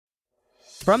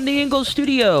From the Ingalls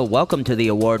studio, welcome to the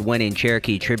award-winning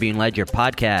Cherokee Tribune-Ledger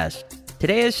podcast.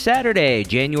 Today is Saturday,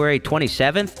 January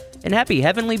 27th, and happy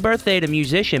heavenly birthday to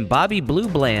musician Bobby Blue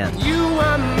Bland. You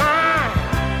were mine,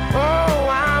 oh,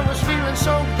 I was feeling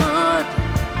so good,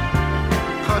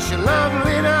 'cause your love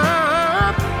lit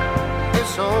up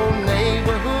this whole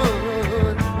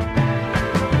neighborhood.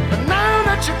 But now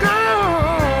that you're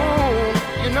gone,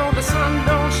 you know the sun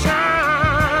don't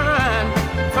shine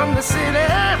from the city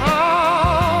hall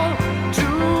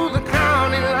to the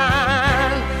county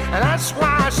line. And that's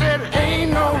why I said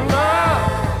ain't no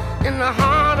love in the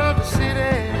heart of the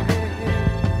city.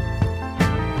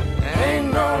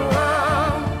 Ain't no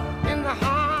love in the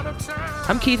heart of town.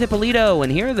 I'm Keith Ippolito, and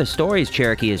here are the stories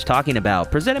Cherokee is talking about,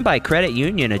 presented by Credit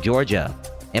Union of Georgia.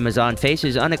 Amazon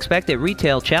faces unexpected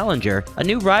retail challenger. A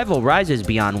new rival rises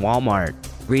beyond Walmart.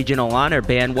 Regional Honor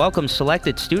Band welcomes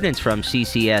selected students from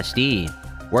CCSD.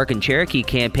 Work in Cherokee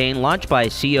campaign launched by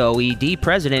COED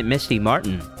President Misty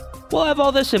Martin. We'll have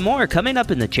all this and more coming up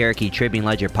in the Cherokee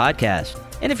Tribune-Ledger podcast.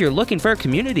 And if you're looking for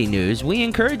community news, we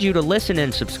encourage you to listen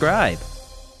and subscribe.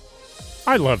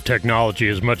 I love technology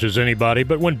as much as anybody,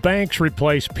 but when banks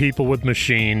replace people with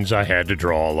machines, I had to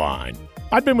draw a line.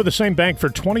 I've been with the same bank for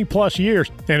 20 plus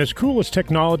years, and as cool as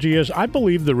technology is, I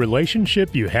believe the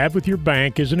relationship you have with your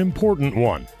bank is an important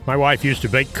one. My wife used to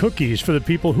bake cookies for the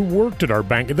people who worked at our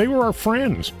bank. They were our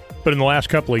friends. But in the last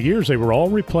couple of years, they were all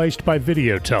replaced by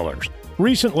video tellers.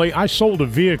 Recently, I sold a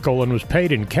vehicle and was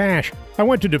paid in cash. I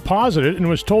went to deposit it and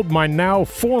was told my now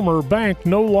former bank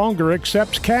no longer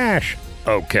accepts cash.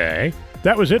 Okay.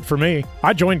 That was it for me.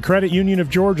 I joined Credit Union of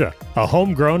Georgia, a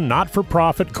homegrown,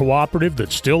 not-for-profit cooperative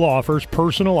that still offers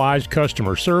personalized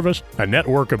customer service, a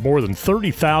network of more than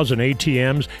 30,000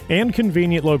 ATMs, and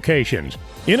convenient locations.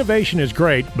 Innovation is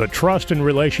great, but trust and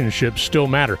relationships still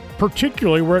matter,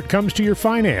 particularly where it comes to your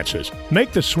finances.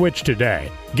 Make the switch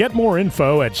today. Get more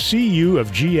info at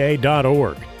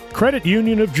cuofga.org. Credit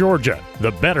Union of Georgia,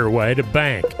 the better way to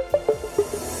bank.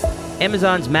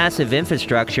 Amazon's massive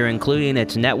infrastructure, including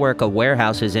its network of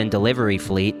warehouses and delivery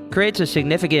fleet, creates a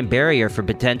significant barrier for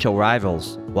potential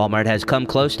rivals. Walmart has come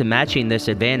close to matching this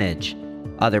advantage.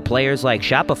 Other players like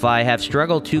Shopify have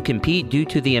struggled to compete due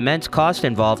to the immense cost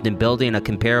involved in building a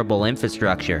comparable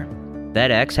infrastructure.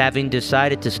 FedEx, having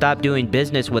decided to stop doing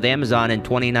business with Amazon in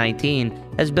 2019,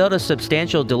 has built a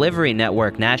substantial delivery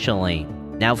network nationally.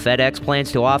 Now FedEx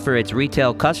plans to offer its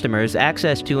retail customers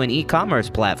access to an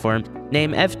e-commerce platform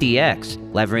named FDX,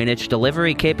 leveraging its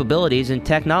delivery capabilities and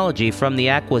technology from the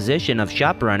acquisition of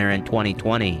ShopRunner in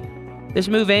 2020. This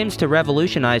move aims to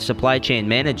revolutionize supply chain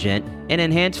management and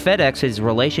enhance FedEx's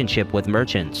relationship with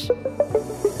merchants.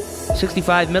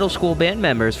 65 middle school band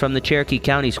members from the Cherokee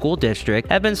County School District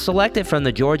have been selected from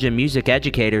the Georgia Music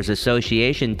Educators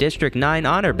Association District 9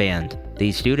 Honor Band.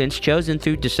 These students, chosen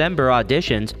through December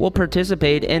auditions, will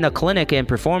participate in a clinic and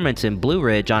performance in Blue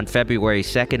Ridge on February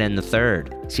 2nd and the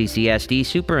 3rd. CCSD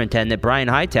Superintendent Brian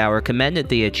Hightower commended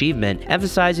the achievement,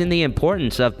 emphasizing the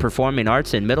importance of performing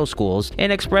arts in middle schools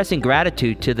and expressing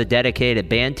gratitude to the dedicated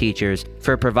band teachers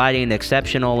for providing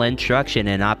exceptional instruction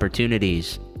and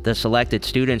opportunities. The selected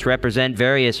students represent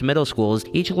various middle schools,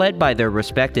 each led by their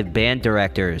respective band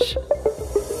directors.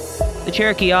 The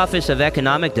Cherokee Office of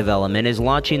Economic Development is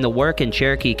launching the Work in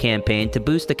Cherokee campaign to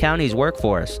boost the county's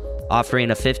workforce,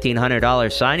 offering a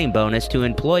 $1,500 signing bonus to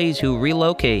employees who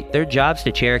relocate their jobs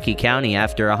to Cherokee County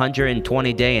after a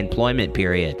 120-day employment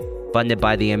period. Funded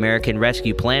by the American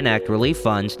Rescue Plan Act relief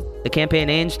funds, the campaign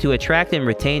aims to attract and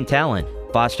retain talent,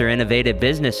 foster innovative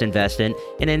business investment,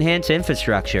 and enhance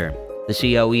infrastructure. The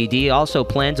COED also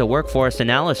plans a workforce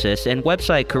analysis and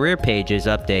website career pages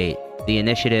update. The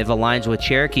initiative aligns with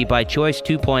Cherokee by Choice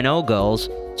 2.0 goals.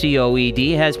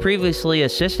 COED has previously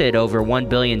assisted over $1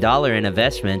 billion in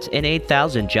investments and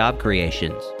 8,000 job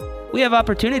creations. We have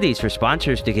opportunities for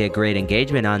sponsors to get great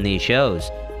engagement on these shows.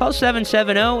 Call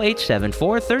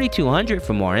 770-874-3200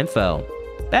 for more info.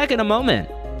 Back in a moment.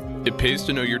 It pays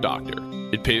to know your doctor.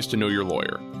 It pays to know your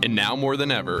lawyer. And now more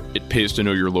than ever, it pays to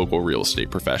know your local real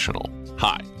estate professional.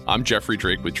 Hi, I'm Jeffrey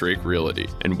Drake with Drake Realty,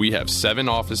 and we have 7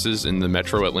 offices in the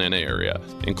metro Atlanta area,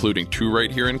 including 2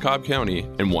 right here in Cobb County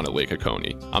and 1 at Lake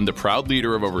Oconee. I'm the proud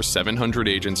leader of over 700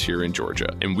 agents here in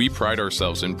Georgia, and we pride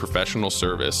ourselves in professional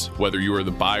service, whether you are the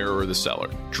buyer or the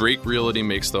seller. Drake Realty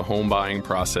makes the home buying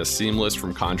process seamless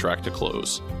from contract to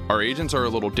close. Our agents are a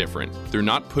little different. They're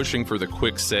not pushing for the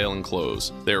quick sale and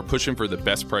close. They are pushing for the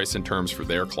best price and terms for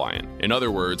their client. In other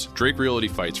words, Drake Realty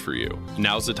fights for you.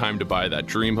 Now's the time to buy that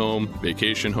dream home,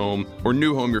 vacation home, or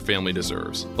new home your family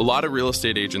deserves. A lot of real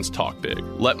estate agents talk big.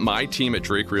 Let my team at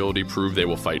Drake Realty prove they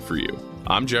will fight for you.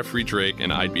 I'm Jeffrey Drake,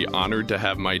 and I'd be honored to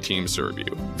have my team serve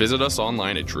you. Visit us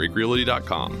online at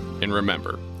drakerealty.com. And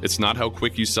remember, it's not how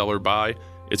quick you sell or buy,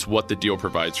 it's what the deal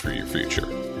provides for your future.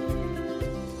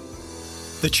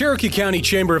 The Cherokee County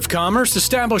Chamber of Commerce,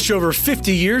 established over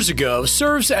 50 years ago,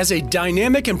 serves as a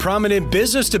dynamic and prominent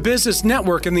business-to-business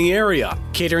network in the area.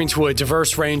 Catering to a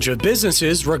diverse range of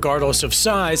businesses, regardless of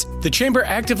size, the Chamber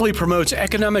actively promotes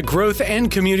economic growth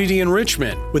and community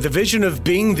enrichment. With a vision of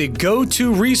being the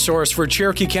go-to resource for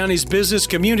Cherokee County's business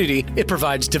community, it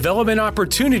provides development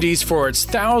opportunities for its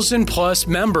 1,000-plus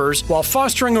members while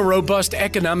fostering a robust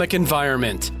economic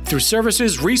environment. Through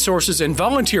services, resources, and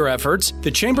volunteer efforts, the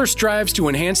Chamber strives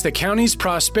to enhance the county's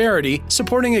prosperity,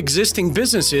 supporting existing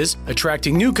businesses,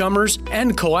 attracting newcomers,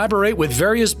 and collaborate with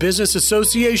various business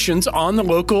associations on the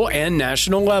local and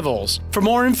national levels. For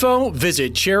more info,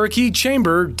 visit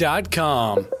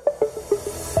CherokeeChamber.com.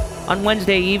 On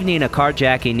Wednesday evening, a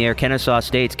carjacking near Kennesaw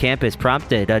State's campus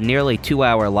prompted a nearly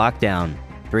 2-hour lockdown.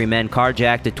 3 men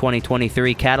carjacked a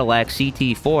 2023 Cadillac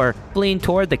CT4 fleeing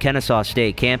toward the Kennesaw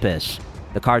State campus.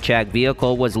 The carjacked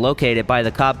vehicle was located by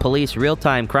the Cobb Police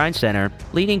Real-Time Crime Center,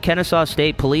 leading Kennesaw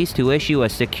State Police to issue a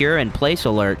secure-in-place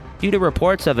alert due to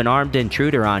reports of an armed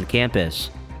intruder on campus.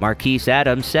 Marquise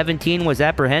Adams, 17, was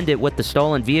apprehended with the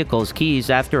stolen vehicle's keys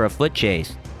after a foot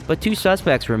chase, but 2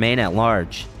 suspects remain at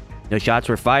large. No shots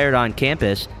were fired on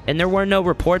campus, and there were no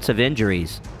reports of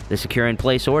injuries. The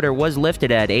secure-in-place order was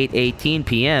lifted at 8:18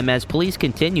 p.m. as police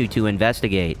continue to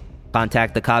investigate.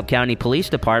 Contact the Cobb County Police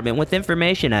Department with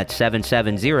information at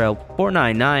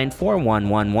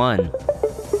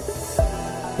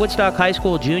 770-499-4111. Woodstock High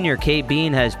School junior Kate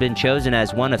Bean has been chosen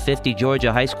as one of 50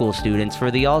 Georgia high school students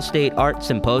for the All-State Art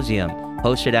Symposium,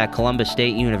 hosted at Columbus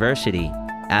State University.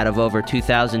 Out of over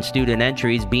 2,000 student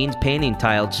entries, Bean's painting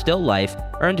titled Still Life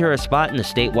earned her a spot in the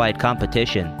statewide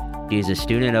competition. She is a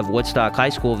student of Woodstock High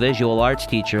School visual arts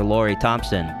teacher Lori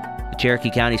Thompson. The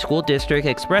Cherokee County School District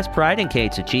expressed pride in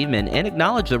Kate's achievement and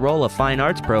acknowledged the role of fine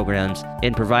arts programs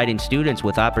in providing students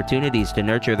with opportunities to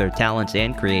nurture their talents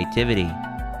and creativity.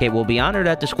 Kate will be honored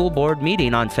at the school board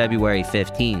meeting on February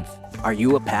 15th. Are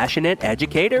you a passionate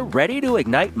educator ready to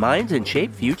ignite minds and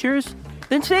shape futures?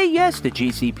 Then say yes to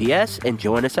GCPS and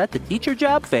join us at the Teacher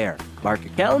Job Fair. Mark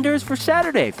your calendars for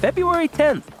Saturday, February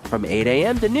 10th from 8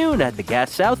 a.m. to noon at the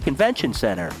Gas South Convention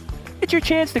Center. It's your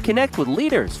chance to connect with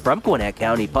leaders from Gwinnett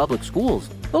County Public Schools,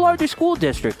 the largest school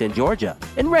district in Georgia,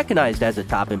 and recognized as a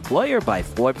top employer by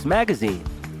Forbes magazine.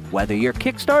 Whether you're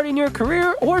kickstarting your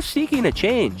career or seeking a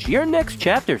change, your next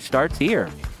chapter starts here.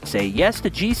 Say yes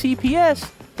to GCPS,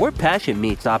 where passion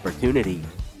meets opportunity.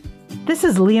 This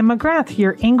is Leah McGrath,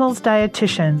 your Ingalls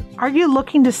dietitian. Are you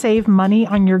looking to save money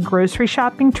on your grocery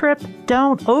shopping trip?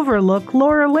 Don't overlook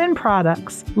Laura Lynn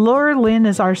products. Laura Lynn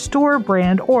is our store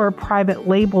brand or private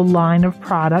label line of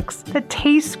products that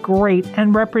taste great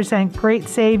and represent great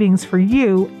savings for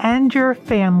you and your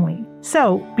family.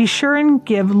 So be sure and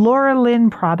give Laura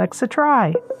Lynn products a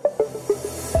try.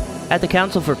 At the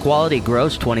Council for Quality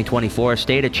Growth's 2024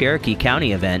 State of Cherokee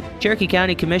County event, Cherokee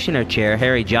County Commissioner Chair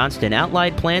Harry Johnston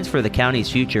outlined plans for the county's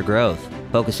future growth.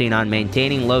 Focusing on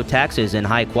maintaining low taxes and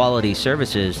high-quality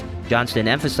services, Johnston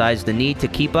emphasized the need to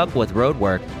keep up with road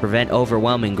work, prevent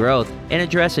overwhelming growth, and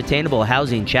address attainable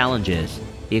housing challenges.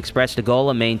 He expressed a goal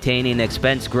of maintaining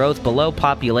expense growth below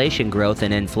population growth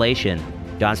and inflation.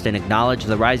 Johnston acknowledged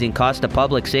the rising cost of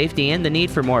public safety and the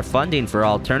need for more funding for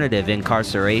alternative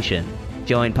incarceration.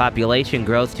 Showing population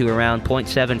growth to around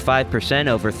 0.75%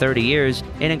 over 30 years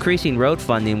and increasing road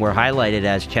funding were highlighted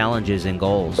as challenges and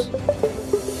goals.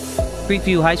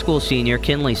 Creekview High School senior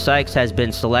Kinley Sykes has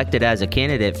been selected as a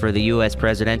candidate for the U.S.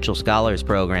 Presidential Scholars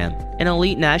Program, an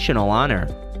elite national honor.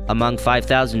 Among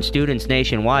 5,000 students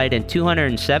nationwide and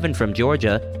 207 from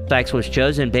Georgia, Sykes was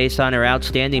chosen based on her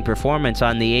outstanding performance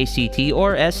on the ACT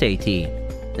or SAT.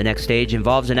 The next stage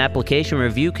involves an application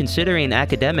review considering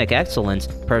academic excellence,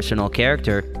 personal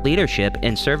character, leadership,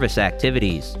 and service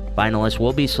activities. Finalists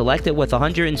will be selected with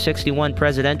 161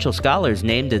 presidential scholars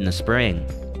named in the spring.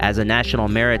 As a National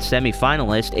Merit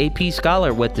semifinalist, AP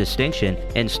Scholar with distinction,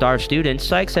 and star student,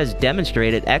 Sykes has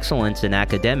demonstrated excellence in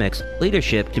academics,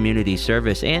 leadership, community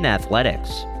service, and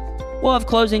athletics. We'll have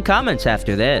closing comments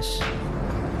after this.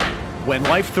 When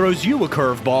life throws you a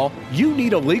curveball, you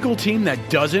need a legal team that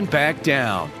doesn't back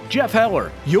down. Jeff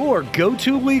Heller, your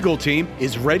go-to legal team,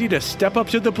 is ready to step up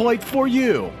to the plate for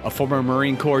you. A former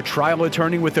Marine Corps trial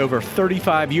attorney with over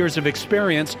 35 years of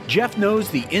experience, Jeff knows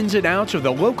the ins and outs of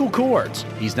the local courts.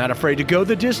 He's not afraid to go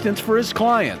the distance for his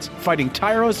clients, fighting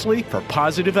tirelessly for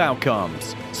positive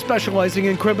outcomes. Specializing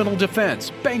in criminal defense,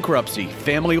 bankruptcy,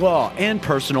 family law, and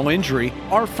personal injury,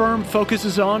 our firm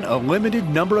focuses on a limited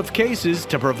number of cases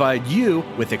to provide you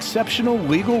with exceptional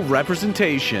legal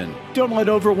representation. Don't let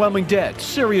overwhelming debt,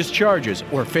 serious charges,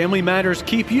 or family matters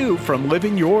keep you from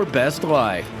living your best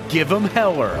life. Give them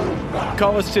Heller.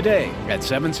 Call us today at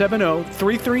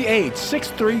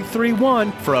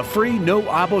 770-338-6331 for a free,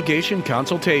 no-obligation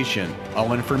consultation.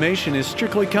 All information is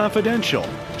strictly confidential.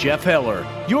 Jeff Heller,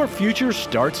 your future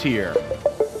starts here.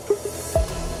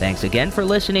 Thanks again for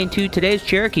listening to today's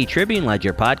Cherokee Tribune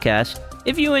Ledger podcast.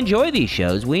 If you enjoy these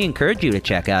shows, we encourage you to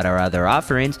check out our other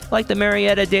offerings like the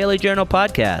Marietta Daily Journal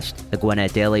podcast, the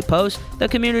Gwinnett Daily Post, the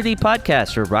Community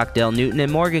Podcast for Rockdale, Newton,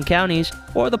 and Morgan counties,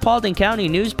 or the Paulding County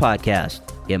News Podcast.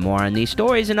 Get more on these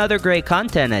stories and other great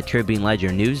content at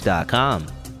TribuneLedgerNews.com.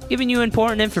 Giving you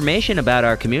important information about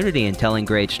our community and telling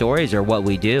great stories are what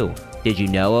we do. Did you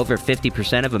know over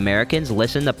 50% of Americans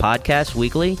listen to podcasts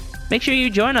weekly? Make sure you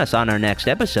join us on our next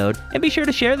episode, and be sure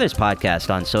to share this podcast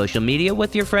on social media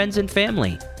with your friends and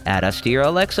family. Add us to your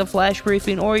Alexa Flash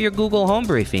Briefing or your Google Home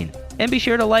Briefing. And be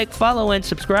sure to like, follow, and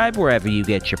subscribe wherever you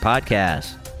get your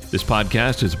podcasts. This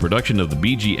podcast is a production of the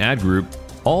BG Ad Group,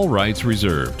 all rights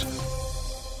reserved.